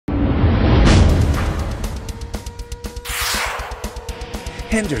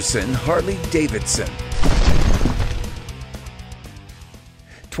Henderson Harley-Davidson.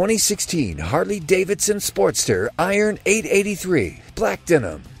 2016 Harley-Davidson Sportster Iron 883 Black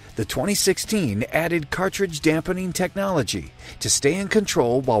Denim. The 2016 added cartridge dampening technology to stay in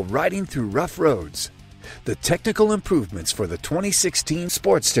control while riding through rough roads. The technical improvements for the 2016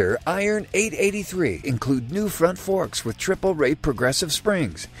 Sportster Iron 883 include new front forks with triple-rate progressive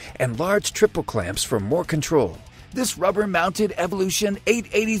springs and large triple clamps for more control. This rubber-mounted Evolution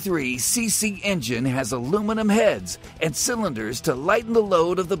 883cc engine has aluminum heads and cylinders to lighten the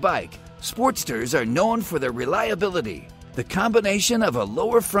load of the bike. Sportsters are known for their reliability. The combination of a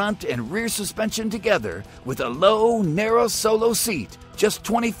lower front and rear suspension together with a low, narrow solo seat, just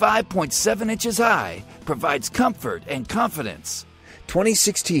 25.7 inches high, provides comfort and confidence.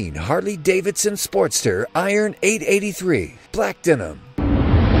 2016 Harley-Davidson Sportster Iron 883 Black Denim.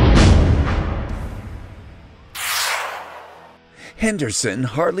 Henderson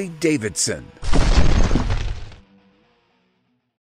Harley-Davidson.